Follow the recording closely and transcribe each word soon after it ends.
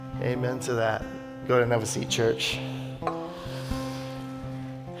Amen to that. Go ahead and have a seat, church.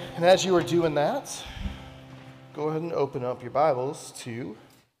 And as you are doing that, go ahead and open up your Bibles to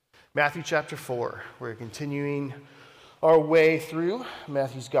Matthew chapter 4. We're continuing our way through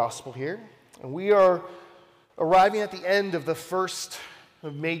Matthew's gospel here. And we are arriving at the end of the first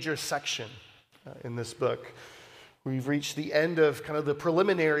major section in this book. We've reached the end of kind of the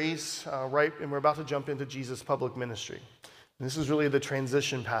preliminaries, right? And we're about to jump into Jesus' public ministry. And this is really the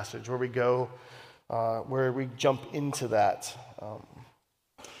transition passage where we go, where we jump into that.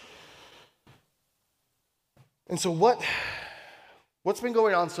 And so what's been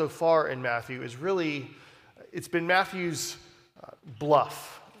going on so far in Matthew is really, it's been Matthew's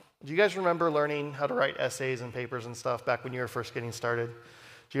bluff. Do you guys remember learning how to write essays and papers and stuff back when you were first getting started?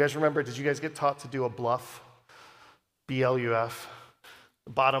 Do you guys remember, did you guys get taught to do a bluff? B-L-U-F.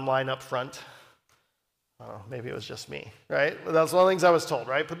 Bottom line up front. Maybe it was just me, right? That's one of the things I was told,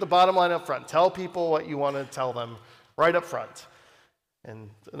 right? Put the bottom line up front. Tell people what you want to tell them right up front. And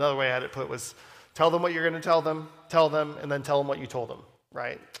another way I had it put was, tell them what you're going to tell them, and then tell them what you told them,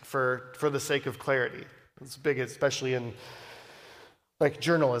 right? For the sake of clarity. It's big, especially in like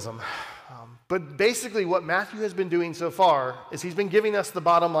journalism. But basically what Matthew has been doing so far is he's been giving us the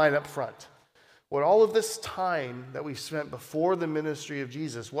bottom line up front. What all of this time that we've spent before the ministry of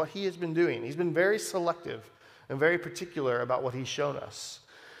Jesus, what he has been doing, he's been very selective and very particular about what he's shown us.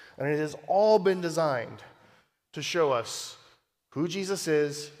 And it has all been designed to show us who Jesus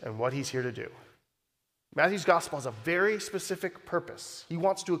is and what he's here to do. Matthew's gospel has a very specific purpose. He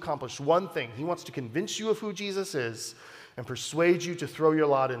wants to accomplish one thing. He wants to convince you of who Jesus is and persuade you to throw your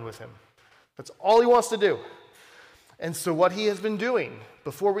lot in with him. That's all he wants to do. And so what he has been doing,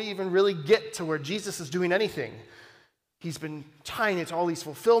 before we even really get to where Jesus is doing anything, he's been tying it to all these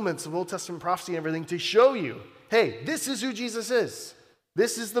fulfillments of Old Testament prophecy and everything to show you, hey, this is who Jesus is.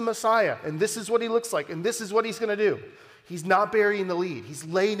 This is the Messiah, and this is what he looks like, and this is what he's going to do. He's not burying the lead. He's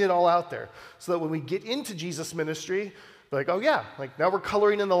laying it all out there so that when we get into Jesus' ministry, we're like, oh yeah, like now we're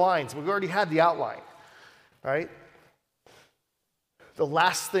coloring in the lines. We've already had the outline, right? The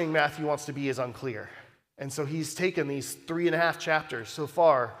last thing Matthew wants to be is unclear. And so he's taken these 3.5 chapters so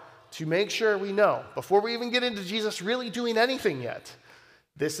far to make sure we know, before we even get into Jesus really doing anything yet,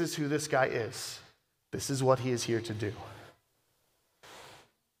 this is who this guy is. This is what he is here to do.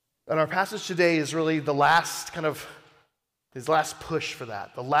 And our passage today is really the last kind of his last push for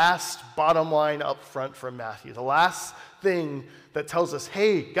that, the last bottom line up front from Matthew, the last thing that tells us,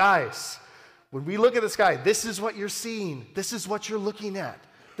 hey, guys, when we look at this guy, this is what you're seeing. This is what you're looking at.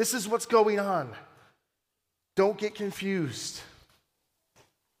 This is what's going on. Don't get confused.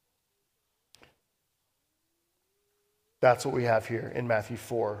 That's what we have here in Matthew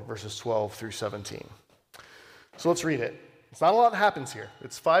 4, verses 12 through 17. So let's read it. It's not a lot that happens here.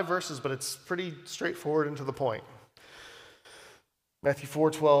 It's 5 verses, but it's pretty straightforward and to the point. Matthew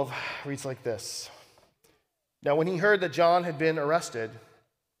 4:12 reads like this. Now when he heard that John had been arrested,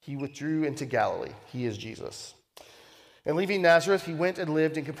 he withdrew into Galilee. He is Jesus. And leaving Nazareth, he went and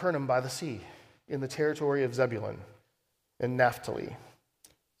lived in Capernaum by the sea, in the territory of Zebulun and Naphtali,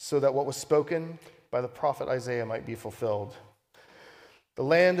 so that what was spoken by the prophet Isaiah might be fulfilled. The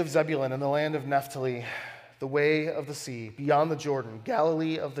land of Zebulun and the land of Naphtali, the way of the sea, beyond the Jordan,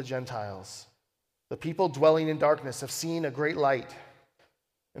 Galilee of the Gentiles. The people dwelling in darkness have seen a great light.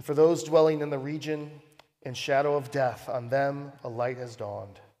 And for those dwelling in the region and shadow of death, on them a light has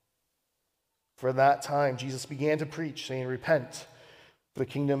dawned. For that time Jesus began to preach, saying, repent, for the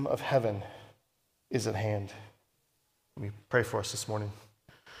kingdom of heaven is at hand. Let me pray for us this morning.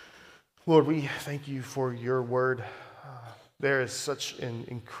 Lord, we thank you for your word. There is such an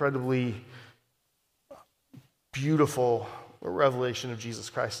incredibly beautiful revelation of Jesus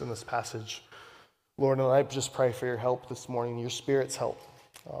Christ in this passage. Lord, and I just pray for your help this morning, your Spirit's help.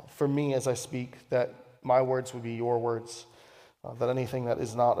 For me as I speak, that my words would be your words, that anything that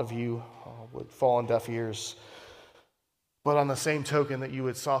is not of you would fall on deaf ears. But on the same token, that you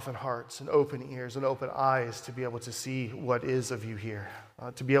would soften hearts and open ears and open eyes to be able to see what is of you here,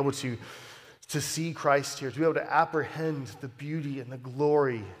 to be able to see Christ here, to be able to apprehend the beauty and the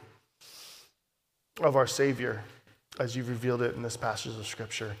glory of our Savior as you've revealed it in this passage of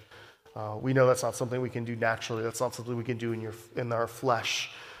Scripture. We know that's not something we can do naturally. That's not something we can do in our flesh.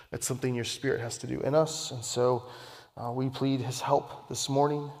 It's something your Spirit has to do in us. And so we plead his help this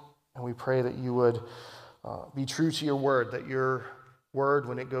morning, and we pray that you would be true to your word, that your word,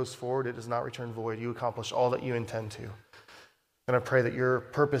 when it goes forward, it does not return void. You accomplish all that you intend to. And I pray that your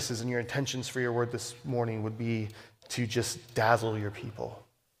purposes and your intentions for your word this morning would be to just dazzle your people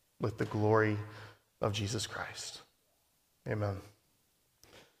with the glory of Jesus Christ. Amen.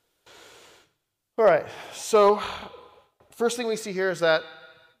 All right, so first thing we see here is that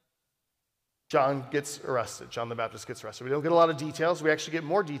John gets arrested. John the Baptist gets arrested. We don't get a lot of details. We actually get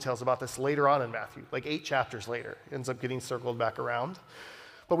more details about this later on in Matthew, like 8 chapters later. It ends up getting circled back around.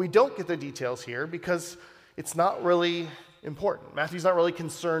 But we don't get the details here because it's not really important. Matthew's not really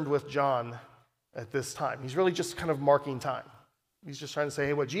concerned with John at this time. He's really just kind of marking time. He's just trying to say,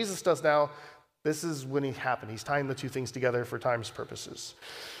 hey, what Jesus does now, this is when it happened. He's tying the two things together for time's purposes.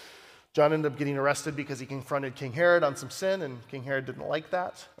 John ended up getting arrested because he confronted King Herod on some sin, and King Herod didn't like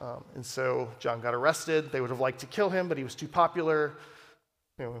that. And so John got arrested. They would have liked to kill him, but he was too popular.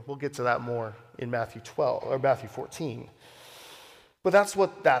 We'll get to that more in Matthew 12 or Matthew 14. But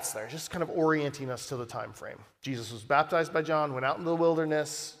that's there, just kind of orienting us to the time frame. Jesus was baptized by John, went out into the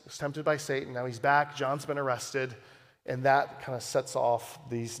wilderness, was tempted by Satan. Now he's back. John's been arrested, and that kind of sets off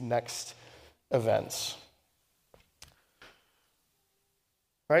these next events.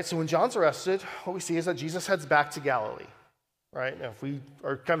 Right, so when John's arrested, what we see is that Jesus heads back to Galilee. Right, now if we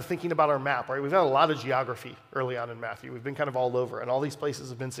are kind of thinking about our map, right, we've had a lot of geography early on in Matthew. We've been kind of all over, and all these places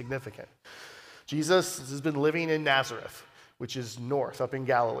have been significant. Jesus has been living in Nazareth, which is north, up in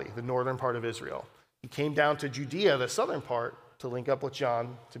Galilee, the northern part of Israel. He came down to Judea, the southern part, to link up with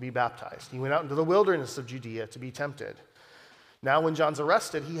John to be baptized. He went out into the wilderness of Judea to be tempted. Now when John's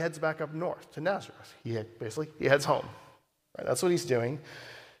arrested, he heads back up north to Nazareth. He heads home. Right, that's what he's doing.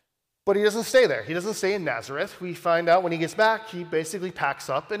 But he doesn't stay there. He doesn't stay in Nazareth. We find out when he gets back, he basically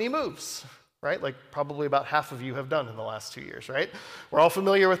packs up and he moves, right? Like probably about half of you have done in the last 2 years, right? We're all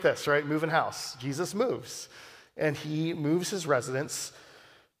familiar with this, right? Moving house. Jesus moves. And he moves his residence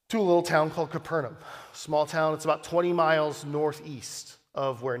to a little town called Capernaum. Small town. It's about 20 miles northeast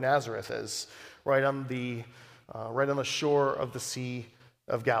of where Nazareth is, right on the shore of the Sea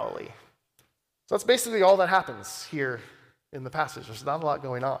of Galilee. So that's basically all that happens here in the passage. There's not a lot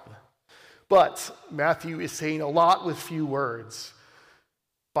going on. But Matthew is saying a lot with few words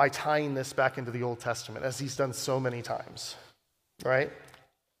by tying this back into the Old Testament, as he's done so many times, right?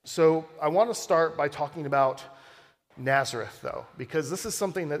 So I want to start by talking about Nazareth, though, because this is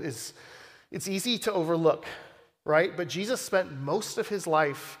something that it's easy to overlook, right? But Jesus spent most of his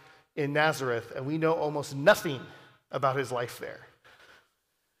life in Nazareth, and we know almost nothing about his life there.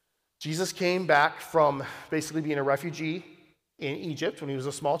 Jesus came back from basically being a refugee in Egypt when he was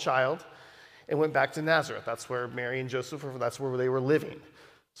a small child, and went back to Nazareth. That's where Mary and Joseph that's where they were living.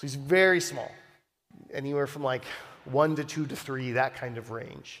 So he's very small, anywhere from like 1 to 2 to 3, that kind of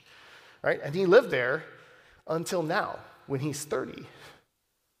range, right? And he lived there until now, when he's 30,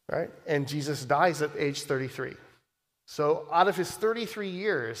 right? And Jesus dies at age 33. So out of his 33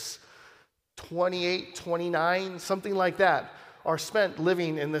 years, 28, 29, something like that, are spent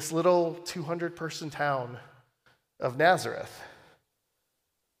living in this little 200-person town of Nazareth.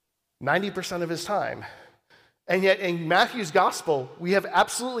 90% of his time. And yet in Matthew's gospel, we have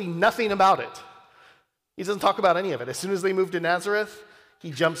absolutely nothing about it. He doesn't talk about any of it. As soon as they move to Nazareth, he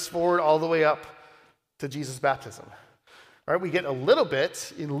jumps forward all the way up to Jesus' baptism. All right, we get a little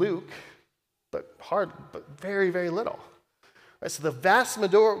bit in Luke, but very, very little. All right, so the vast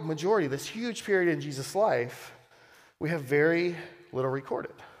majority, this huge period in Jesus' life, we have very little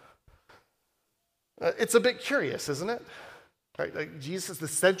recorded. It's a bit curious, isn't it? Right? Like Jesus is the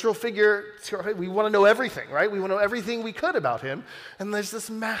central figure. We want to know everything, right? We want to know everything we could about him. And there's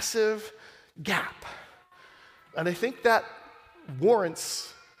this massive gap. And I think that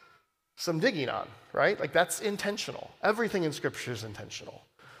warrants some digging on, right? Like that's intentional. Everything in Scripture is intentional.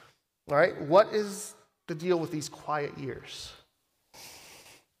 All right? What is the deal with these quiet years?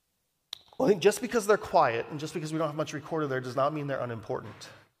 Well, I think just because they're quiet and just because we don't have much recorded there does not mean they're unimportant.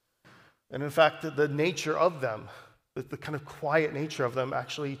 And in fact, the nature of them, the kind of quiet nature of them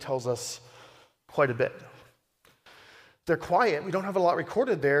actually tells us quite a bit. They're quiet. We don't have a lot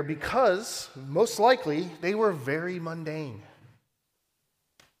recorded there because most likely they were very mundane.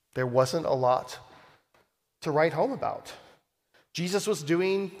 There wasn't a lot to write home about. Jesus was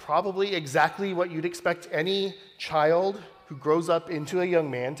doing probably exactly what you'd expect any child who grows up into a young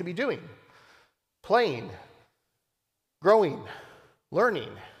man to be doing. Playing, growing, learning.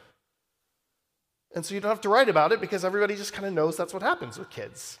 And so you don't have to write about it because everybody just kind of knows that's what happens with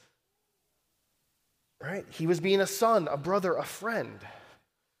kids. Right? He was being a son, a brother, a friend.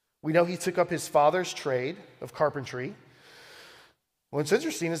 We know he took up his father's trade of carpentry. What's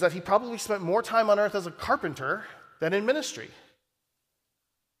interesting is that he probably spent more time on earth as a carpenter than in ministry.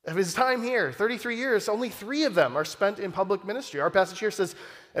 Of his time here, 33 years, only 3 of them are spent in public ministry. Our passage here says,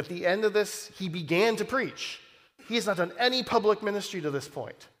 at the end of this, he began to preach. He has not done any public ministry to this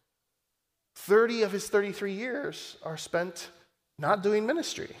point. 30 of his 33 years are spent not doing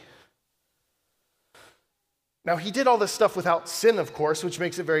ministry. Now, he did all this stuff without sin, of course, which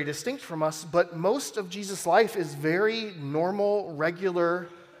makes it very distinct from us, but most of Jesus' life is very normal, regular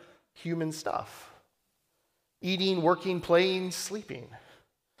human stuff. Eating, working, playing, sleeping.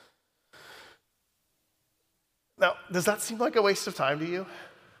 Now, does that seem like a waste of time to you?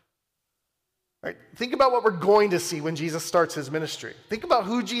 Right? Think about what we're going to see when Jesus starts his ministry. Think about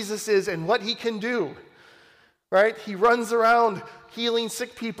who Jesus is and what he can do. Right? He runs around healing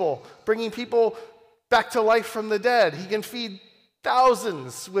sick people, bringing people back to life from the dead. He can feed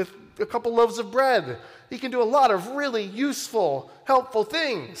thousands with a couple loaves of bread. He can do a lot of really useful, helpful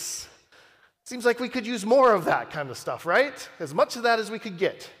things. Seems like we could use more of that kind of stuff, right? As much of that as we could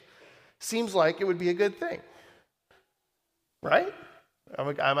get. Seems like it would be a good thing. Right?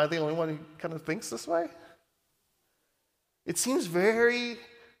 Am I the only one who kind of thinks this way? It seems very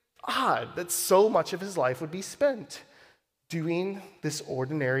odd that so much of his life would be spent doing this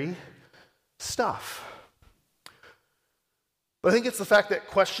ordinary stuff. But I think it's the fact that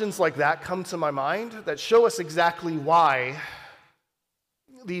questions like that come to my mind that show us exactly why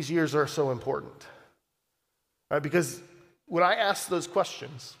these years are so important. Right? Because when I ask those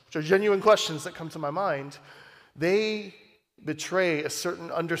questions, which are genuine questions that come to my mind, they betray a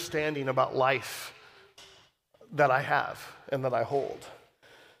certain understanding about life that I have and that I hold.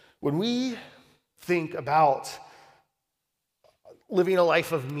 When we think about living a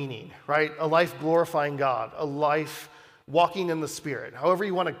life of meaning, right? A life glorifying God, a life walking in the Spirit, however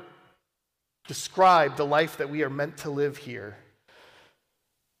you want to describe the life that we are meant to live here,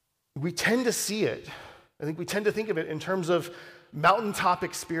 we tend to see it. I think we tend to think of it in terms of mountaintop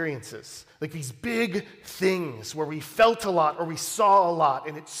experiences, like these big things where we felt a lot or we saw a lot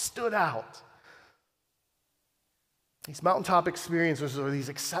and it stood out. These mountaintop experiences are these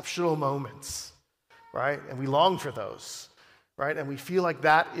exceptional moments, right? And we long for those, right? And we feel like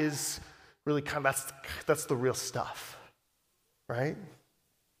that is really that's the real stuff, right?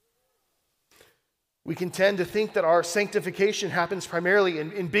 We can tend to think that our sanctification happens primarily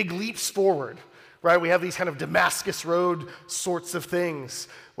in big leaps forward, right? We have these kind of Damascus Road sorts of things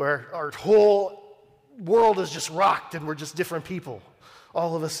where our whole world is just rocked and we're just different people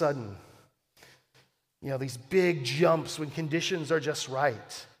all of a sudden. You know, these big jumps when conditions are just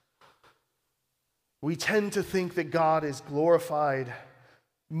right. We tend to think that God is glorified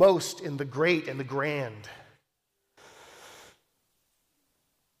most in the great and the grand.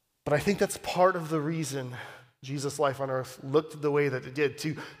 But I think that's part of the reason Jesus' life on earth looked the way that it did,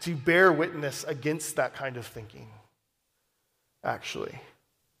 to bear witness against that kind of thinking, actually.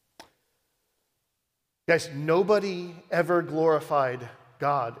 Guys, nobody ever glorified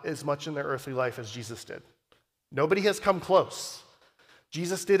God as much in their earthly life as Jesus did. Nobody has come close.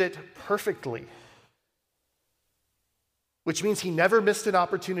 Jesus did it perfectly, which means he never missed an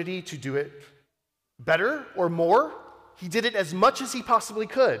opportunity to do it better or more. He did it as much as he possibly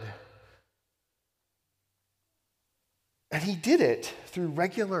could. And he did it through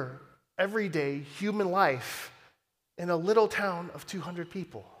regular, everyday human life in a little town of 200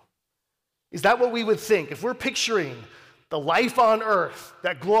 people. Is that what we would think? If we're picturing the life on earth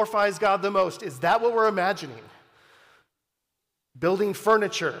that glorifies God the most, is that what we're imagining? Building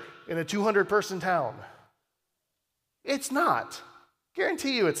furniture in a 200-person town? It's not.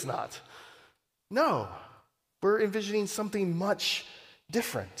 Guarantee you it's not. No. We're envisioning something much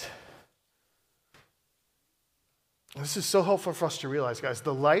different. And this is so helpful for us to realize, guys.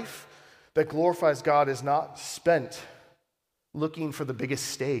 The life that glorifies God is not spent looking for the biggest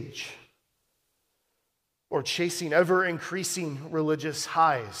stage or chasing ever-increasing religious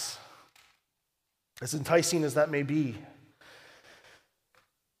highs, as enticing as that may be.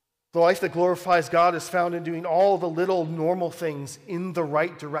 The life that glorifies God is found in doing all the little normal things in the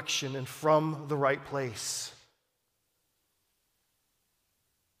right direction and from the right place.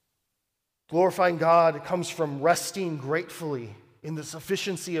 Glorifying God comes from resting gratefully in the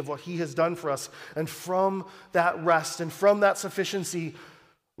sufficiency of what he has done for us, and from that rest and from that sufficiency,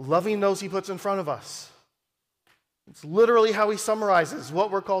 loving those he puts in front of us. It's literally how he summarizes what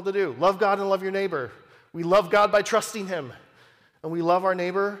we're called to do. Love God and love your neighbor. We love God by trusting him, and we love our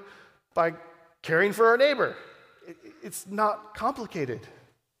neighbor by caring for our neighbor. It's not complicated.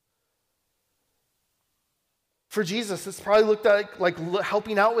 For Jesus, it's probably looked like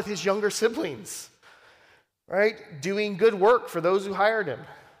helping out with his younger siblings, right? Doing good work for those who hired him,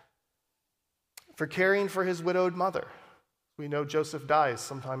 for caring for his widowed mother. We know Joseph dies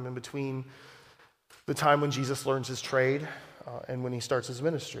sometime in between the time when Jesus learns his trade and when he starts his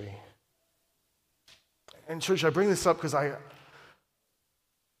ministry. And church, I bring this up because I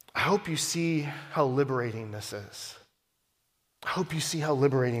hope you see how liberating this is. I hope you see how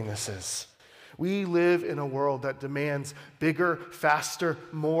liberating this is. We live in a world that demands bigger, faster,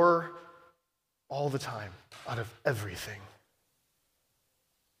 more, all the time, out of everything.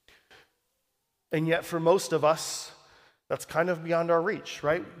 And yet for most of us, that's kind of beyond our reach,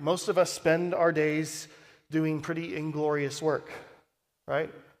 right? Most of us spend our days doing pretty inglorious work, right?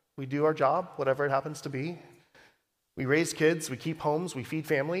 We do our job, whatever it happens to be. We raise kids, we keep homes, we feed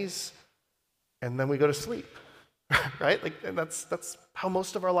families, and then we go to sleep, right? And that's how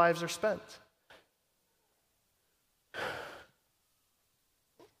most of our lives are spent.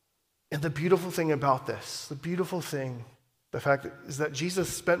 And the beautiful thing about this, the fact is that Jesus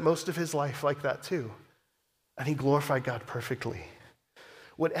spent most of his life like that too, and he glorified God perfectly.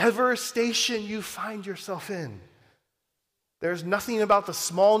 Whatever station you find yourself in, there's nothing about the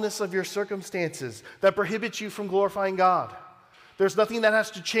smallness of your circumstances that prohibits you from glorifying God. There's nothing that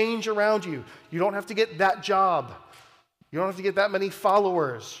has to change around you. You don't have to get that job. You don't have to get that many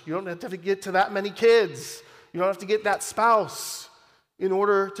followers. You don't have to get to that many kids. You don't have to get that spouse in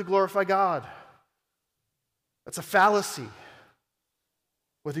order to glorify God. That's a fallacy.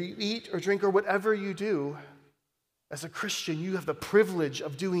 Whether you eat or drink or whatever you do, as a Christian, you have the privilege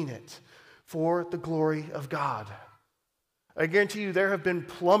of doing it for the glory of God. I guarantee you there have been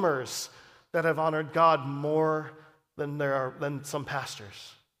plumbers that have honored God more than some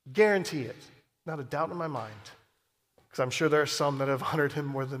pastors. Guarantee it. Not a doubt in my mind. Because I'm sure there are some that have honored him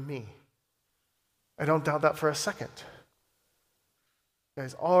more than me. I don't doubt that for a second.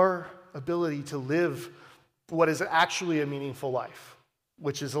 Guys, our ability to live what is actually a meaningful life,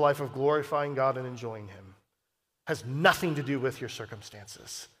 which is a life of glorifying God and enjoying him, has nothing to do with your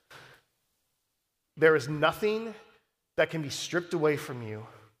circumstances. There is nothing that can be stripped away from you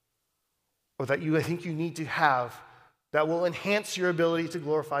or that I think you need to have that will enhance your ability to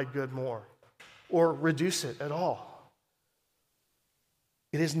glorify God more or reduce it at all.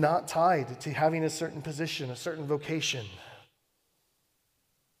 It is not tied to having a certain position, a certain vocation.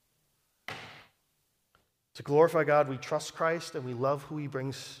 To glorify God, we trust Christ and we love who he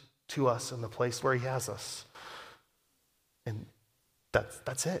brings to us in the place where he has us. And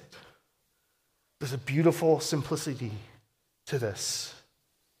that's it. There's a beautiful simplicity to this.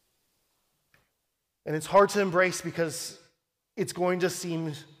 And it's hard to embrace because it's going to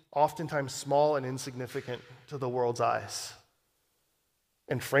seem oftentimes small and insignificant to the world's eyes.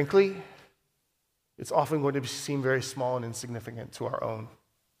 And frankly, it's often going to seem very small and insignificant to our own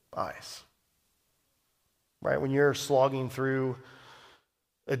eyes. Right? When you're slogging through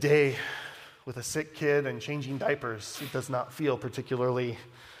a day with a sick kid and changing diapers, it does not feel particularly,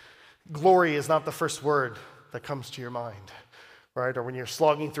 glory is not the first word that comes to your mind, right? Or when you're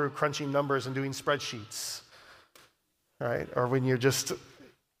slogging through crunching numbers and doing spreadsheets, right? Or when you're just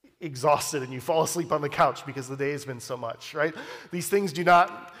exhausted and you fall asleep on the couch because the day has been so much, right? These things do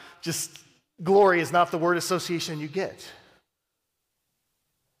not just, glory is not the word association you get.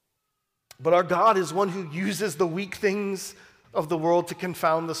 But our God is one who uses the weak things of the world to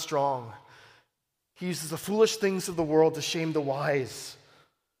confound the strong. He uses the foolish things of the world to shame the wise.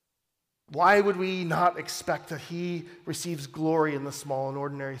 Why would we not expect that he receives glory in the small and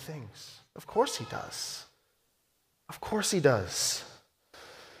ordinary things? Of course he does. Of course he does.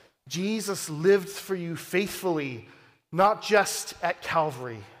 Jesus lived for you faithfully, not just at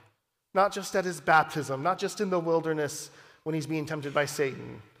Calvary, not just at his baptism, not just in the wilderness when he's being tempted by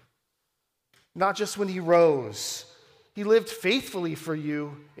Satan. Not just when he rose. He lived faithfully for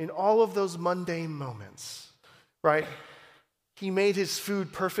you in all of those mundane moments, right? He made his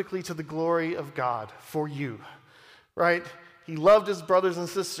food perfectly to the glory of God for you, right? He loved his brothers and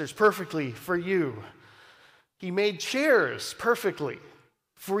sisters perfectly for you. He made chairs perfectly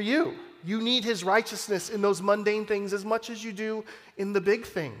for you. You need his righteousness in those mundane things as much as you do in the big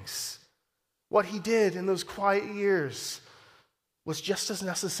things. What he did in those quiet years was just as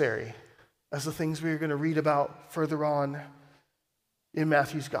necessary as the things we are going to read about further on in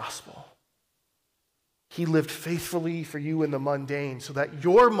Matthew's gospel. He lived faithfully for you in the mundane so that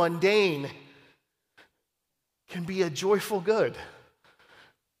your mundane can be a joyful good,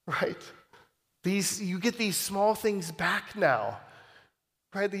 right? You get these small things back now,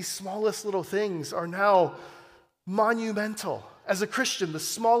 right? These smallest little things are now monumental. As a Christian, the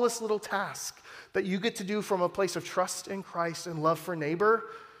smallest little task that you get to do from a place of trust in Christ and love for neighbor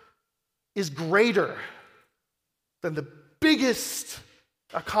is greater than the biggest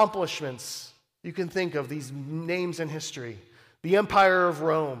accomplishments you can think of, these names in history. The Empire of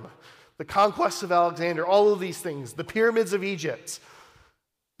Rome, the conquest of Alexander, all of these things, the pyramids of Egypt.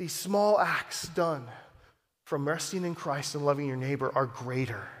 These small acts done from resting in Christ and loving your neighbor are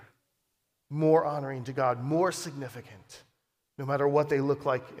greater, more honoring to God, more significant, no matter what they look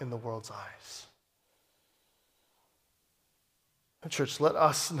like in the world's eyes. Church, let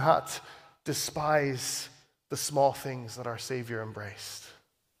us not despise the small things that our Savior embraced.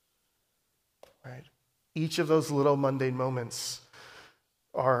 Right? Each of those little mundane moments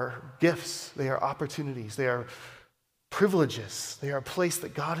are gifts. They are opportunities. They are privileges. They are a place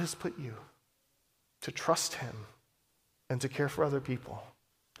that God has put you to trust him and to care for other people,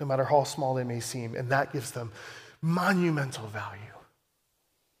 no matter how small they may seem. And that gives them monumental value.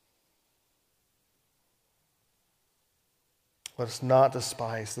 Let us not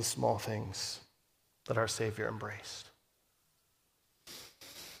despise the small things that our Savior embraced.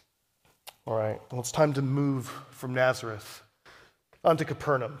 All right, well, it's time to move from Nazareth onto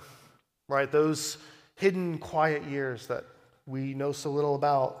Capernaum, right? Those hidden, quiet years that we know so little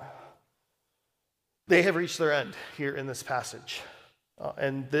about, they have reached their end here in this passage.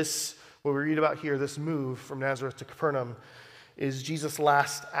 And this, what we read about here, this move from Nazareth to Capernaum, is Jesus'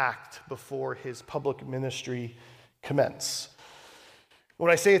 last act before his public ministry commence. When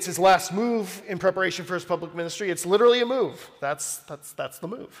I say it's his last move in preparation for his public ministry, it's literally a move. That's the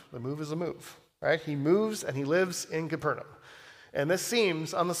move. The move is a move, right? He moves and he lives in Capernaum. And this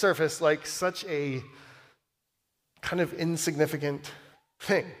seems, on the surface, like such a kind of insignificant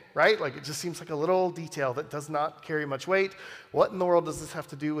thing, right? Like it just seems like a little detail that does not carry much weight. What in the world does this have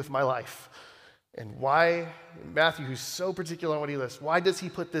to do with my life? And why, Matthew, who's so particular on what he lists, why does he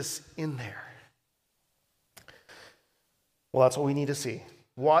put this in there? Well, that's what we need to see.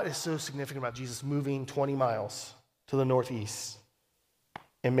 What is so significant about Jesus moving 20 miles to the northeast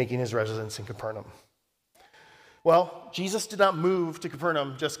and making his residence in Capernaum? Well, Jesus did not move to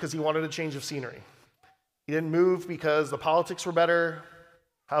Capernaum just because he wanted a change of scenery. He didn't move because the politics were better,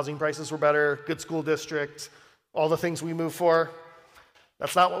 housing prices were better, good school district, all the things we move for.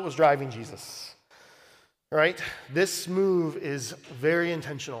 That's not what was driving Jesus. Right? This move is very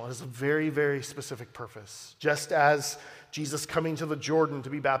intentional. It has a very, very specific purpose. Just as Jesus coming to the Jordan to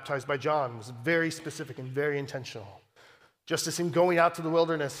be baptized by John was very specific and very intentional. Just as him going out to the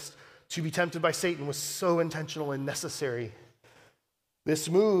wilderness to be tempted by Satan was so intentional and necessary. This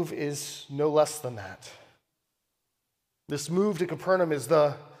move is no less than that. This move to Capernaum is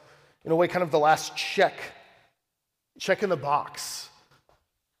in a way, kind of the last check in the box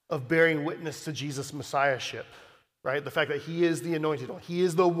of bearing witness to Jesus' messiahship, right? The fact that he is the anointed one. He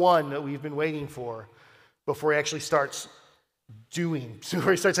is the one that we've been waiting for before he actually starts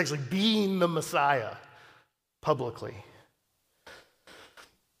before he starts actually being the Messiah publicly.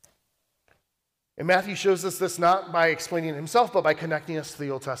 And Matthew shows us this not by explaining it himself, but by connecting us to the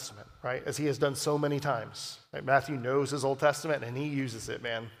Old Testament, right? As he has done so many times. Right? Matthew knows his Old Testament and he uses it,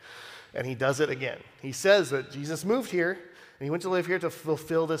 man. And he does it again. He says that Jesus moved here and he went to live here to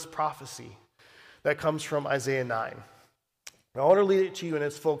fulfill this prophecy that comes from Isaiah 9. Now, I want to read it to you in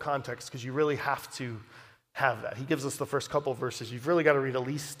its full context because you really have to have that. He gives us the first couple of verses. You've really got to read at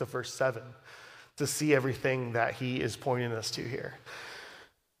least the first 7 to see everything that he is pointing us to here.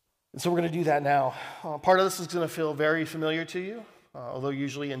 And so we're going to do that now. Part of this is going to feel very familiar to you, although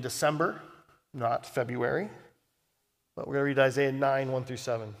usually in December, not February. But we're going to read Isaiah 9, 1 through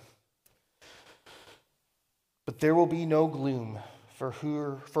 7. But there will be no gloom for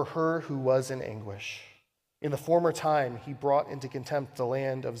her who was in anguish. In the former time, he brought into contempt the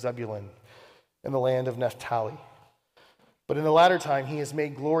land of Zebulun and the land of Naphtali. But in the latter time, he has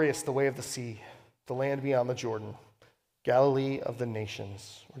made glorious the way of the sea, the land beyond the Jordan, Galilee of the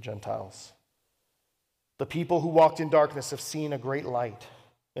nations, or Gentiles. The people who walked in darkness have seen a great light,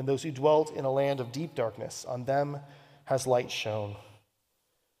 and those who dwelt in a land of deep darkness, on them has light shone.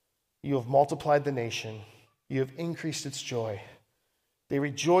 You have multiplied the nation. You have increased its joy. They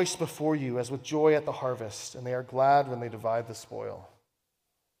rejoice before you as with joy at the harvest, and they are glad when they divide the spoil.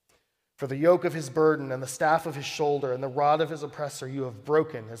 For the yoke of his burden and the staff of his shoulder and the rod of his oppressor you have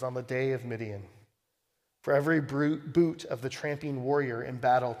broken as on the day of Midian. For every boot of the tramping warrior in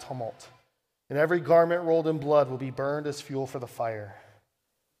battle tumult, and every garment rolled in blood will be burned as fuel for the fire.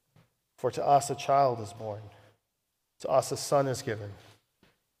 For to us a child is born, to us a son is given,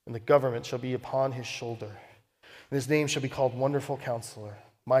 and the government shall be upon his shoulder. And his name shall be called Wonderful Counselor,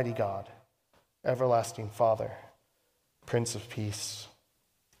 Mighty God, Everlasting Father, Prince of Peace.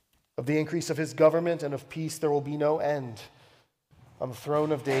 Of the increase of his government and of peace there will be no end on the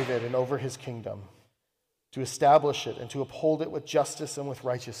throne of David and over his kingdom, to establish it and to uphold it with justice and with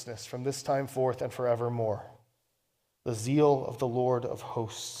righteousness from this time forth and forevermore. The zeal of the Lord of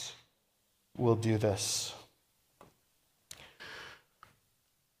hosts will do this.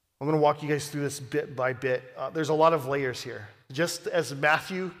 I'm going to walk you guys through this bit by bit. There's a lot of layers here. Just as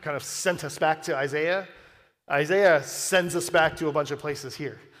Matthew kind of sent us back to Isaiah, Isaiah sends us back to a bunch of places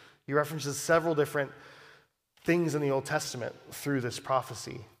here. He references several different things in the Old Testament through this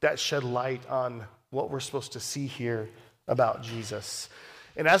prophecy that shed light on what we're supposed to see here about Jesus.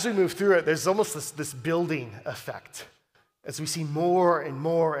 And as we move through it, there's almost this building effect as we see more and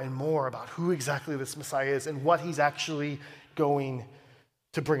more and more about who exactly this Messiah is and what he's actually going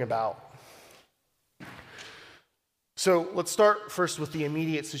to bring about. So let's start first with the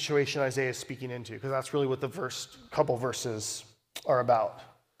immediate situation Isaiah is speaking into, because that's really what the couple verses are about.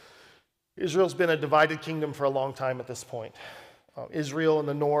 Israel's been a divided kingdom for a long time at this point. Israel in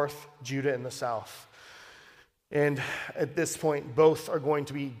the north, Judah in the south. And at this point, both are going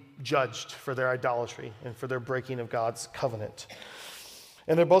to be judged for their idolatry and for their breaking of God's covenant.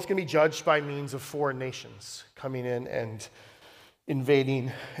 And they're both going to be judged by means of foreign nations coming in and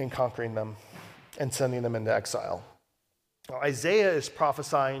invading and conquering them and sending them into exile. Now, Isaiah is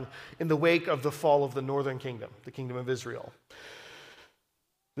prophesying in the wake of the fall of the northern kingdom, the kingdom of Israel,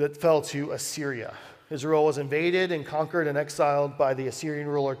 that fell to Assyria. Israel was invaded and conquered and exiled by the Assyrian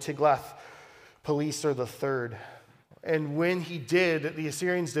ruler Tiglath-Pileser III. And when he did, the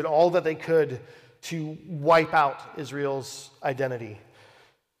Assyrians did all that they could to wipe out Israel's identity.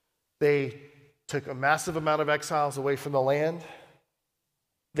 They took a massive amount of exiles away from the land.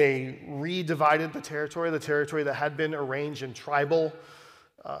 They redivided the territory that had been arranged in tribal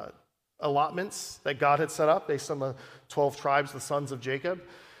allotments that God had set up based on the 12 tribes, the sons of Jacob,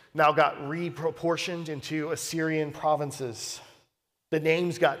 now got reproportioned into Assyrian provinces. The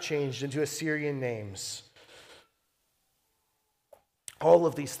names got changed into Assyrian names. All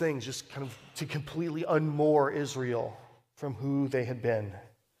of these things just kind of to completely unmoor Israel from who they had been.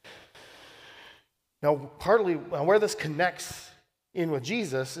 Now, partly where this connects in with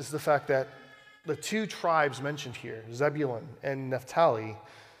Jesus is the fact that the two tribes mentioned here, Zebulun and Naphtali,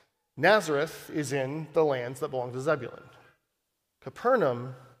 Nazareth is in the lands that belong to Zebulun.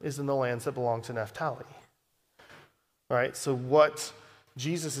 Capernaum is in the lands that belong to Naphtali. All right, so what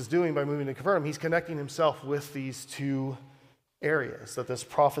Jesus is doing by moving to Capernaum, he's connecting himself with these two areas that this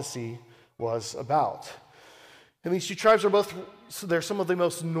prophecy was about. And these two tribes are they're some of the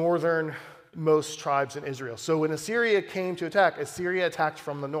most northernmost tribes in Israel. So when Assyria came to attack, Assyria attacked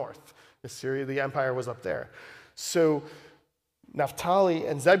from the north. Assyria, the empire, was up there. So Naphtali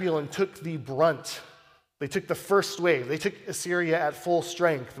and Zebulun took the brunt. They took the first wave. They took Assyria at full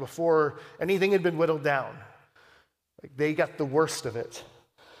strength before anything had been whittled down. They got the worst of it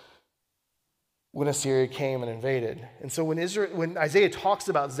when Assyria came and invaded. And so when Isaiah talks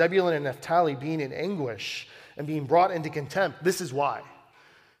about Zebulun and Naphtali being in anguish and being brought into contempt, this is why.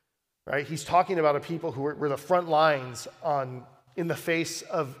 Right? He's talking about a people who were the front lines in the face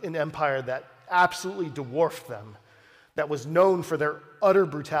of an empire that absolutely dwarfed them, that was known for their utter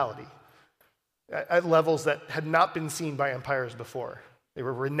brutality at levels that had not been seen by empires before. They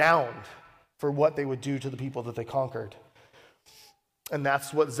were renowned for what they would do to the people that they conquered. And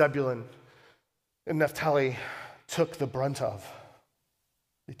that's what Zebulun and Naphtali took the brunt of.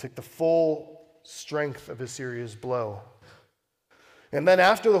 They took the full strength of Assyria's blow. And then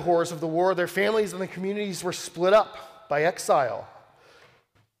after the horrors of the war, their families and the communities were split up by exile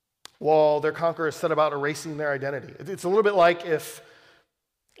while their conquerors set about erasing their identity. It's a little bit like if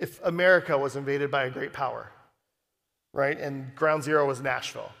America was invaded by a great power, right? And ground zero was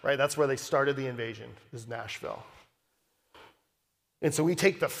Nashville, right? That's where they started the invasion, is Nashville. And so we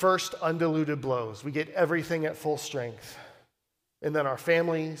take the first undiluted blows. We get everything at full strength. And then our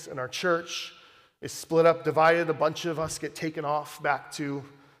families and our church is split up, divided. A bunch of us get taken off back to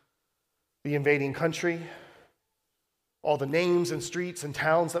the invading country. All the names and streets and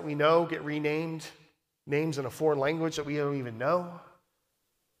towns that we know get renamed, names in a foreign language that we don't even know.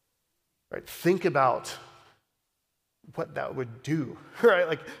 Right? Think about what that would do, right?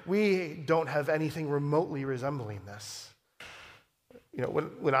 Like, we don't have anything remotely resembling this. You know,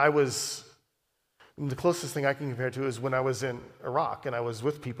 when I was, the closest thing I can compare to is when I was in Iraq and I was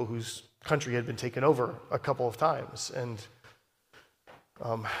with people whose country had been taken over a couple of times. And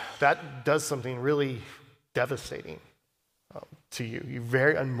that does something really devastating to you. You're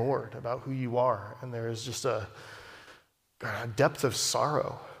very unmoored about who you are. And there is just a depth of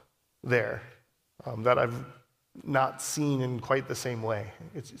sorrow there that I've not seen in quite the same way.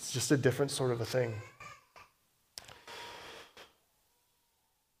 It's just a different sort of a thing.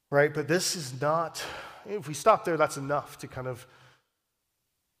 Right? But this is not, if we stop there, that's enough to kind of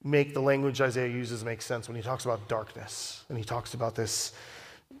make the language Isaiah uses make sense when he talks about darkness and he talks about this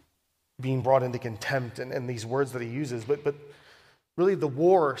being brought into contempt and these words that he uses. But really the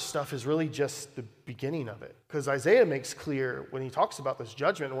war stuff is really just the beginning of it. Because Isaiah makes clear when he talks about this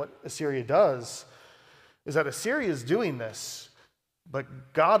judgment, what Assyria does is that Assyria is doing this,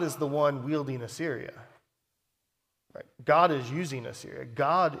 but God is the one wielding Assyria. Right? God is using Assyria.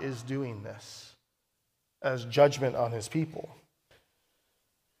 God is doing this as judgment on his people.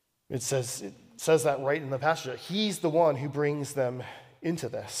 It says that right in the passage. He's the one who brings them into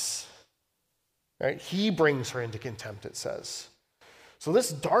this. Right? He brings her into contempt, it says. So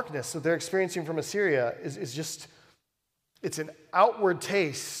this darkness that they're experiencing from Assyria is just, it's an outward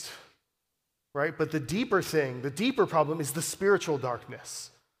taste, right? But the deeper thing, the deeper problem is the spiritual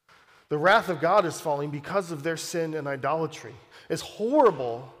darkness. The wrath of God is falling because of their sin and idolatry. As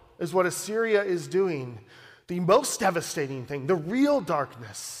horrible as what Assyria is doing, the most devastating thing, the real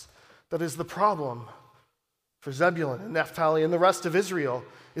darkness that is the problem for Zebulun and Naphtali and the rest of Israel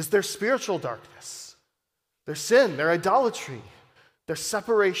is their spiritual darkness, their sin, their idolatry, their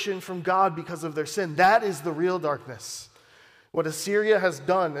separation from God because of their sin. That is the real darkness. What Assyria has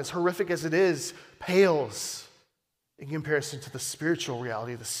done, as horrific as it is, pales in comparison to the spiritual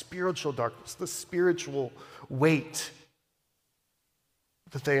reality, the spiritual darkness, the spiritual weight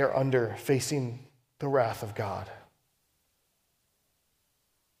that they are under, facing the wrath of God.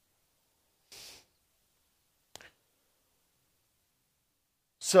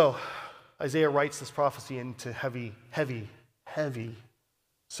 So, Isaiah writes this prophecy into heavy, heavy, heavy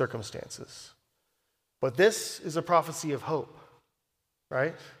circumstances. But this is a prophecy of hope,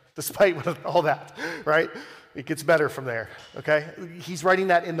 right? Despite all that, right? It gets better from there, okay? He's writing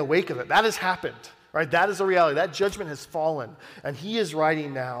that in the wake of it. That has happened, right? That is a reality. That judgment has fallen. And he is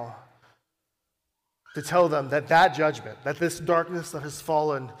writing now to tell them that that judgment, that this darkness that has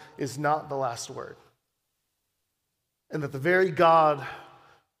fallen is not the last word. And that the very God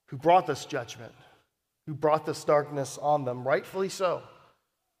who brought this judgment, who brought this darkness on them, rightfully so,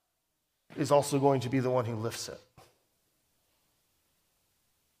 is also going to be the one who lifts it.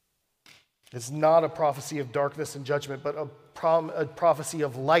 It's not a prophecy of darkness and judgment, but a prophecy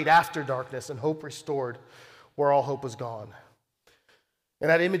of light after darkness and hope restored where all hope was gone. And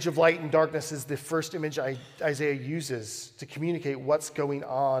that image of light and darkness is the first image Isaiah uses to communicate what's going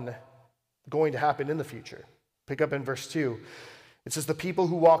to happen in the future. Pick up in verse 2. It says, "The people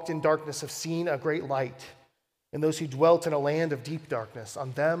who walked in darkness have seen a great light, and those who dwelt in a land of deep darkness,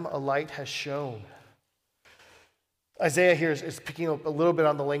 on them a light has shone." Isaiah here is picking up a little bit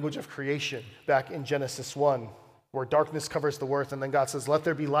on the language of creation back in Genesis 1, where darkness covers the earth, and then God says, "Let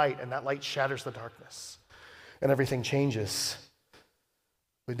there be light," and that light shatters the darkness, and everything changes.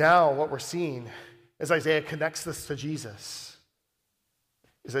 But now what we're seeing, as Isaiah connects this to Jesus,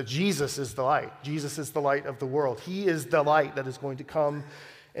 is that Jesus is the light. Jesus is the light of the world. He is the light that is going to come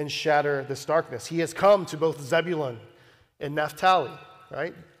and shatter this darkness. He has come to both Zebulun and Naphtali,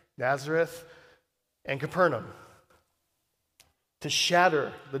 right? Nazareth and Capernaum, to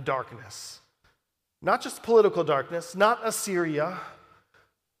shatter the darkness. Not just political darkness, not Assyria,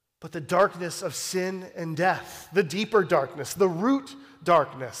 but the darkness of sin and death, the deeper darkness, the root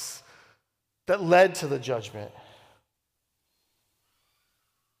darkness that led to the judgment.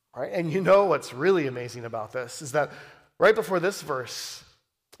 Right? And you know what's really amazing about this is that right before this verse,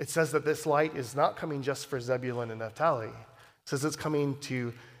 it says that this light is not coming just for Zebulun and Naphtali. It says it's coming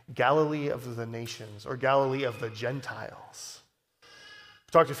to Galilee of the nations, or Galilee of the Gentiles.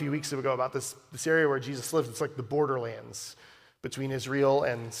 We talked a few weeks ago about this area where Jesus lives. It's like the borderlands between Israel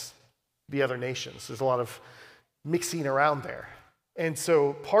and the other nations. There's a lot of mixing around there. And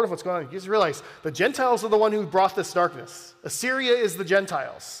so part of what's going on, you just realize the Gentiles are the one who brought this darkness. Assyria is the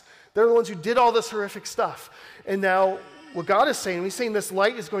Gentiles. They're the ones who did all this horrific stuff. And now what God is saying, he's saying this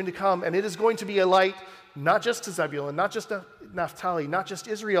light is going to come, and it is going to be a light not just to Zebulun, not just to Naphtali, not just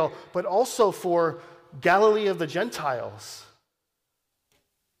Israel, but also for Galilee of the Gentiles.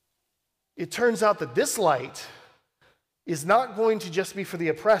 It turns out that this light is not going to just be for the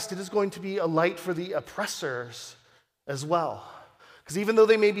oppressed. It is going to be a light for the oppressors as well. Because even though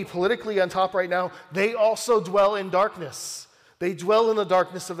they may be politically on top right now, they also dwell in darkness. They dwell in the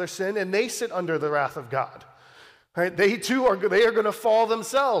darkness of their sin, and they sit under the wrath of God. Right? They too are going to fall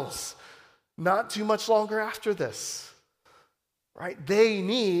themselves not too much longer after this. Right? They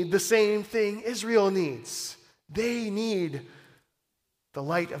need the same thing Israel needs. They need the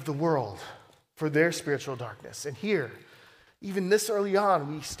light of the world for their spiritual darkness. And here, even this early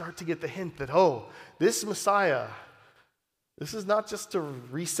on, we start to get the hint that, this Messiah, this is not just to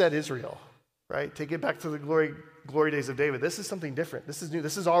reset Israel, right? Take it back to the glory days of David. This is something different. This is new.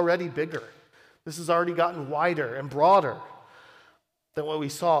 This is already bigger. This has already gotten wider and broader than what we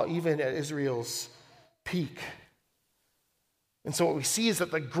saw even at Israel's peak. And so what we see is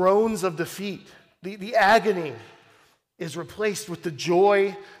that the groans of defeat, the agony, is replaced with the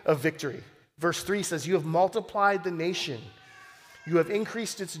joy of victory. Verse 3 says, "You have multiplied the nation. You have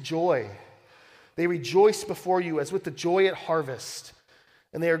increased its joy. They rejoice before you as with the joy at harvest,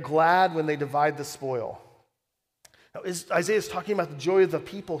 and they are glad when they divide the spoil. Now, Isaiah is talking about the joy of the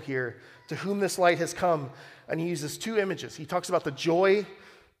people here to whom this light has come, and he uses two images. He talks about the joy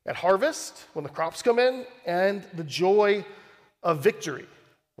at harvest, when the crops come in, and the joy of victory,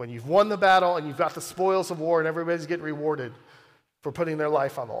 when you've won the battle and you've got the spoils of war and everybody's getting rewarded for putting their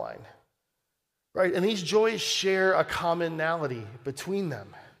life on the line. Right? And these joys share a commonality between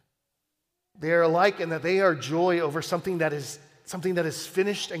them. They are alike in that they are joy over something that is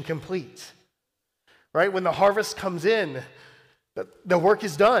finished and complete. Right? When the harvest comes in, the work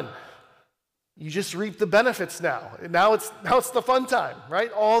is done. You just reap the benefits now. Now it's the fun time,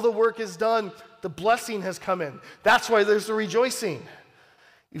 right? All the work is done. The blessing has come in. That's why there's the rejoicing.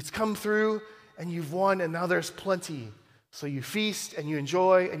 It's come through and you've won, and now there's plenty. So you feast and you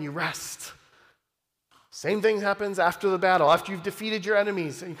enjoy and you rest. Same thing happens after the battle, after you've defeated your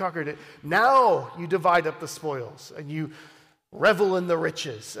enemies and you conquered it. Now you divide up the spoils and you revel in the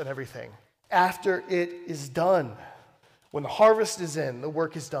riches and everything. After it is done, when the harvest is in, the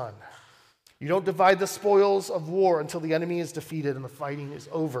work is done. You don't divide the spoils of war until the enemy is defeated and the fighting is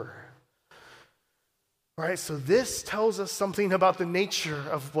over. All right, so this tells us something about the nature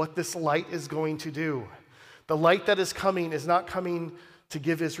of what this light is going to do. The light that is coming is not coming to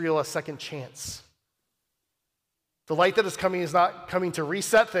give Israel a second chance. The light that is coming is not coming to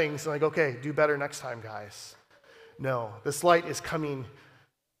reset things and like, okay, do better next time, guys. No, this light is coming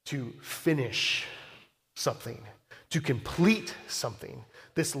to finish something, to complete something.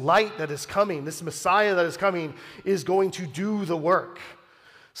 This light that is coming, this Messiah that is coming, is going to do the work.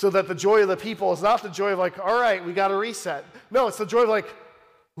 So that the joy of the people is not the joy of like, all right, we got to reset. No, it's the joy of like,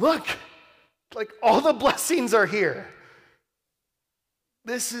 look, like all the blessings are here.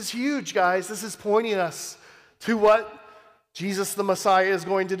 This is huge, guys. This is pointing us to what Jesus the Messiah is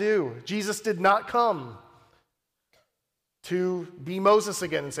going to do. Jesus did not come to be Moses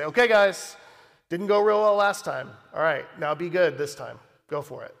again and say, okay, guys, didn't go real well last time. All right, now be good this time. Go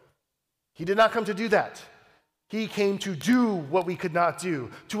for it. He did not come to do that. He came to do what we could not do,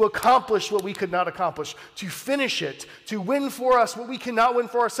 to accomplish what we could not accomplish, to finish it, to win for us what we cannot win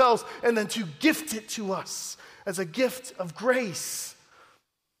for ourselves, and then to gift it to us as a gift of grace.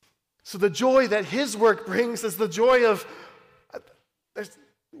 So the joy that his work brings is the joy of,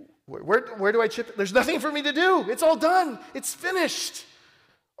 where do I chip it? There's nothing for me to do. It's all done. It's finished.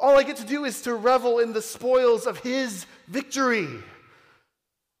 All I get to do is to revel in the spoils of his victory.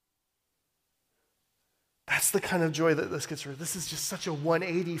 That's the kind of joy that this gets rid of. This is just such a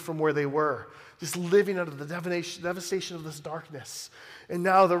 180 from where they were, just living under the devastation of this darkness. And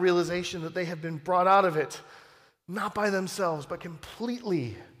now the realization that they have been brought out of it, not by themselves, but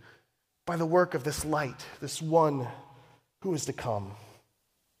completely by the work of this light, this one who is to come.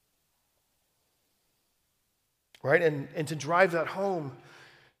 Right? And to drive that home,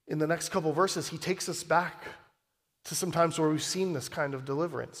 in the next couple verses, he takes us back to some times where we've seen this kind of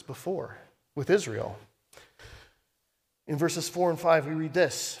deliverance before with Israel. In verses 4 and 5, we read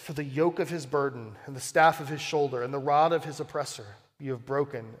this: "For the yoke of his burden and the staff of his shoulder and the rod of his oppressor you have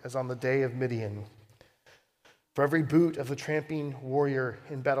broken as on the day of Midian. For every boot of the tramping warrior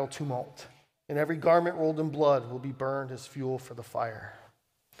in battle tumult and every garment rolled in blood will be burned as fuel for the fire."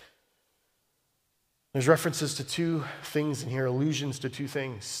 There's references to two things in here, allusions to two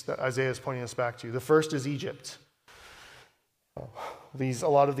things that Isaiah is pointing us back to. The first is Egypt. A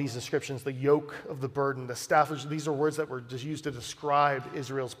lot of these descriptions, the yoke of the burden, the staff, these are words that were just used to describe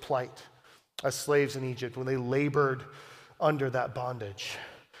Israel's plight as slaves in Egypt when they labored under that bondage.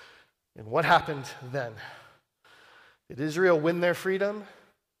 And what happened then? Did Israel win their freedom?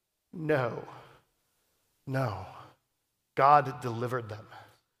 No. God delivered them.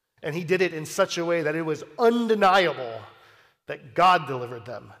 And he did it in such a way that it was undeniable that God delivered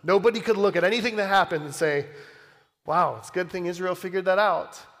them. Nobody could look at anything that happened and say, wow, it's a good thing Israel figured that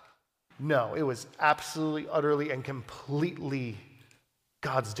out. No, it was absolutely, utterly, and completely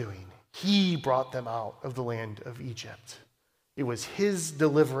God's doing. He brought them out of the land of Egypt. It was his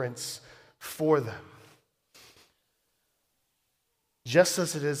deliverance for them. Just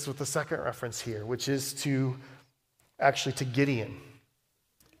as it is with the second reference here, which is to Gideon.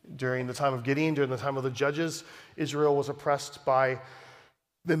 During the time of Gideon, during the time of the judges, Israel was oppressed by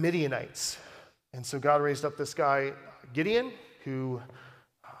the Midianites. And so God raised up this guy, Gideon, who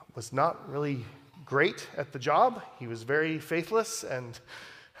was not really great at the job. He was very faithless and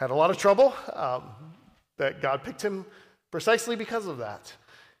had a lot of trouble. That God picked him precisely because of that.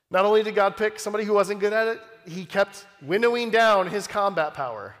 Not only did God pick somebody who wasn't good at it, he kept winnowing down his combat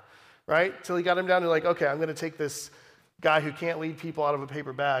power, right? Till he got him down to like, okay, I'm going to take this guy who can't lead people out of a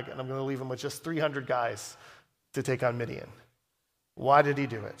paper bag, and I'm going to leave him with just 300 guys to take on Midian. Why did he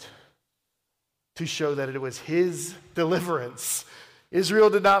do it? To show that it was his deliverance. Israel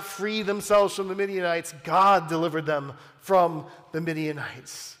did not free themselves from the Midianites. God delivered them from the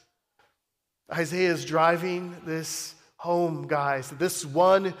Midianites. Isaiah is driving this home, guys. This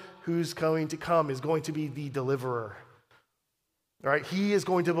one who's going to come is going to be the deliverer. All right? He is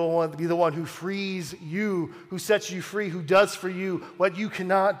going to be the one who frees you, who sets you free, who does for you what you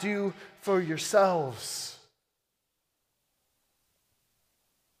cannot do for yourselves.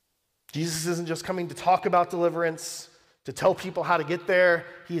 Jesus isn't just coming to talk about deliverance, to tell people how to get there.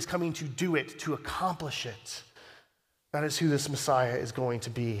 He is coming to do it, to accomplish it. That is who this Messiah is going to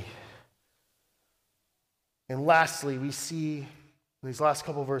be. And lastly, we see in these last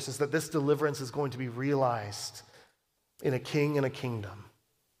couple of verses that this deliverance is going to be realized in a king and a kingdom.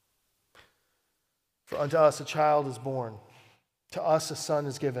 For unto us a child is born, to us a son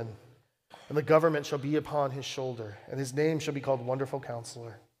is given, and the government shall be upon his shoulder, and his name shall be called Wonderful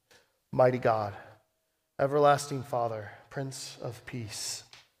Counselor, Mighty God, Everlasting Father, Prince of Peace.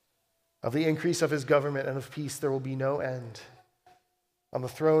 Of the increase of his government and of peace there will be no end. On the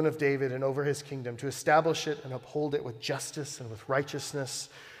throne of David and over his kingdom, to establish it and uphold it with justice and with righteousness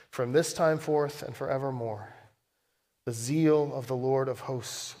from this time forth and forevermore. The zeal of the Lord of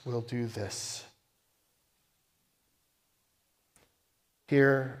hosts will do this.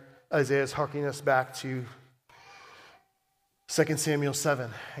 Here, Isaiah is harking us back to 2 Samuel 7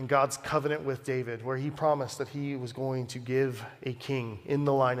 and God's covenant with David, where he promised that he was going to give a king in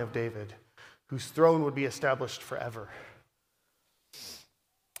the line of David whose throne would be established forever.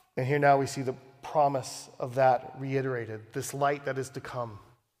 And here now we see the promise of that reiterated, this light that is to come,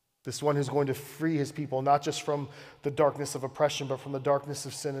 this one who's going to free his people, not just from the darkness of oppression, but from the darkness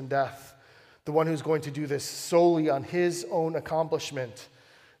of sin and death. The one who's going to do this solely on his own accomplishment.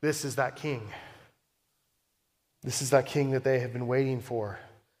 This is that king. This is that king that they have been waiting for.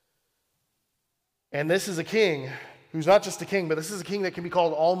 And this is a king who's not just a king, but this is a king that can be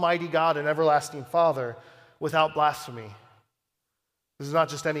called Almighty God and Everlasting Father without blasphemy. This is not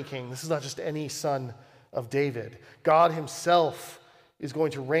just any king. This is not just any son of David. God himself is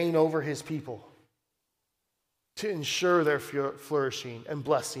going to reign over his people to ensure their flourishing and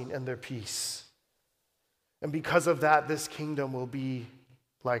blessing and their peace. And because of that, this kingdom will be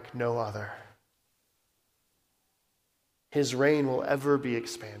like no other. His reign will ever be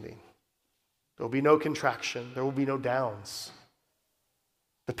expanding. There will be no contraction. There will be no downs.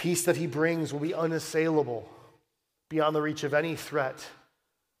 The peace that he brings will be unassailable, beyond the reach of any threat,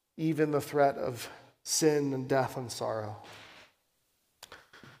 even the threat of sin and death and sorrow.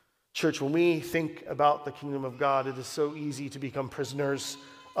 Church, when we think about the kingdom of God, it is so easy to become prisoners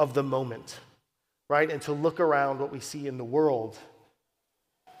of the moment, right? And to look around what we see in the world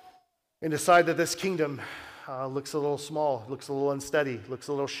and decide that this kingdom looks a little small, looks a little unsteady, looks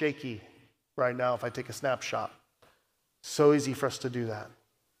a little shaky right now if I take a snapshot. So easy for us to do that.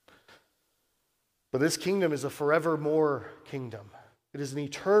 But this kingdom is a forevermore kingdom. It is an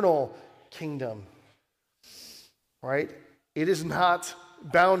eternal kingdom, right? It is not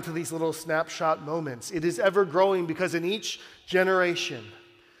bound to these little snapshot moments. It is ever growing because in each generation,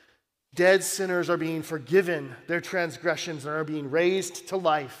 dead sinners are being forgiven their transgressions and are being raised to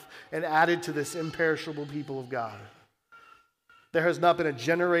life and added to this imperishable people of God. There has not been a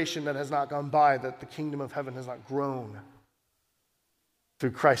generation that has not gone by that the kingdom of heaven has not grown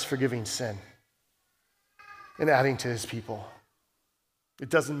through Christ forgiving sin and adding to his people. It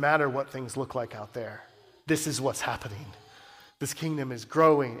doesn't matter what things look like out there. This is what's happening. This kingdom is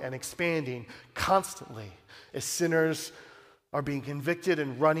growing and expanding constantly as sinners are being convicted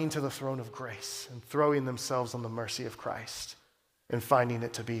and running to the throne of grace and throwing themselves on the mercy of Christ and finding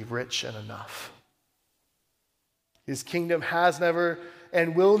it to be rich and enough. His kingdom has never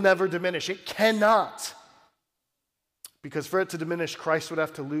and will never diminish. It cannot. Because for it to diminish, Christ would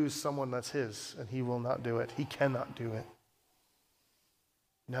have to lose someone that's his, and he will not do it. He cannot do it.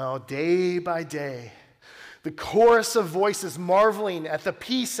 No, day by day, the chorus of voices marveling at the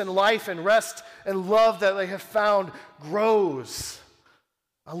peace and life and rest and love that they have found grows.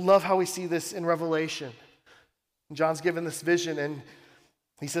 I love how we see this in Revelation. John's given this vision, and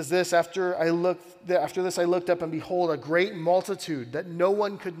he says this, after this I looked up, and behold, a great multitude that no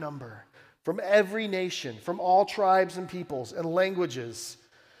one could number, from every nation, from all tribes and peoples and languages,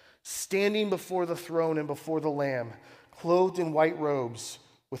 standing before the throne and before the Lamb, clothed in white robes,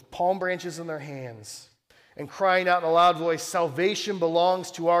 with palm branches in their hands, and crying out in a loud voice, "Salvation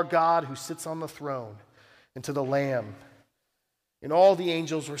belongs to our God who sits on the throne, and to the Lamb." And all the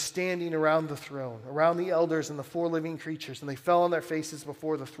angels were standing around the throne, around the elders and the four living creatures, and they fell on their faces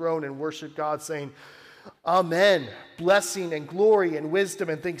before the throne and worshiped God, saying, Amen. Blessing and glory and wisdom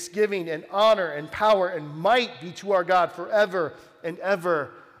and thanksgiving and honor and power and might be to our God forever and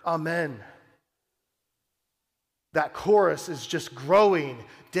ever. Amen. That chorus is just growing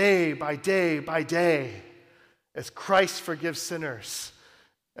day by day by day as Christ forgives sinners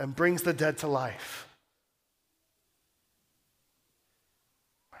and brings the dead to life.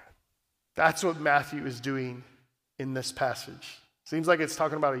 That's what Matthew is doing in this passage. Seems like it's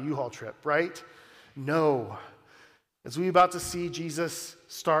talking about a U-Haul trip, right? No. As we're about to see Jesus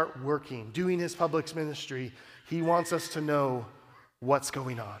start working, doing his public ministry, he wants us to know what's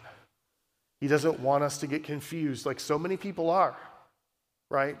going on. He doesn't want us to get confused like so many people are,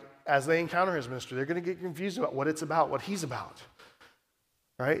 right? As they encounter his ministry, they're going to get confused about what it's about, what he's about,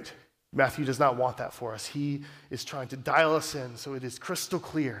 right? Matthew does not want that for us. He is trying to dial us in so it is crystal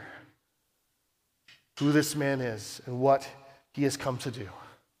clear who this man is and what he has come to do.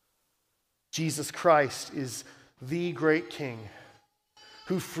 Jesus Christ is the great King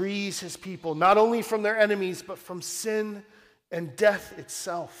who frees his people not only from their enemies, but from sin and death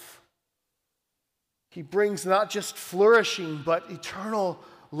itself. He brings not just flourishing, but eternal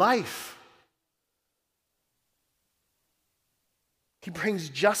life. He brings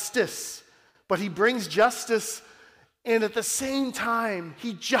justice, but he brings justice, and at the same time,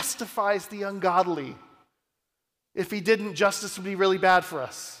 he justifies the ungodly. If he didn't, justice would be really bad for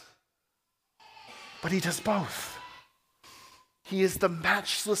us. But he does both. He is the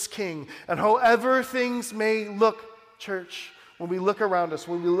matchless King. And however things may look, church, when we look around us,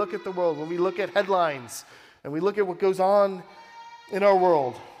 when we look at the world, when we look at headlines, and we look at what goes on in our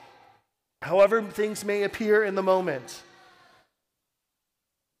world, however things may appear in the moment,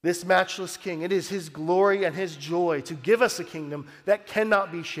 this matchless King, it is his glory and his joy to give us a kingdom that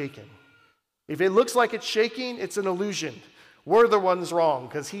cannot be shaken. If it looks like it's shaking, it's an illusion. We're the ones wrong,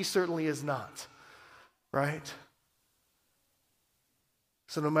 because he certainly is not. Right?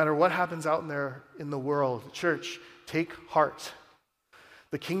 So no matter what happens out there in the world, church, take heart.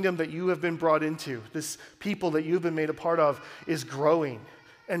 The kingdom that you have been brought into, this people that you've been made a part of, is growing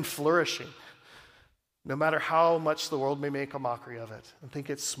and flourishing. No matter how much the world may make a mockery of it and think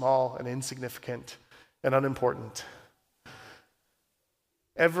it's small and insignificant and unimportant.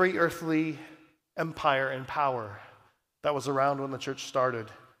 Every earthly empire and power that was around when the church started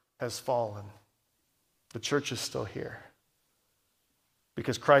has fallen. The church is still here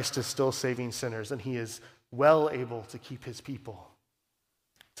because Christ is still saving sinners, and he is well able to keep his people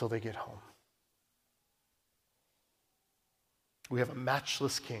till they get home. We have a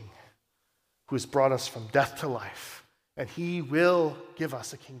matchless King who has brought us from death to life, and he will give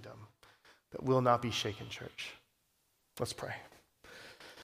us a kingdom that will not be shaken, church. Let's pray.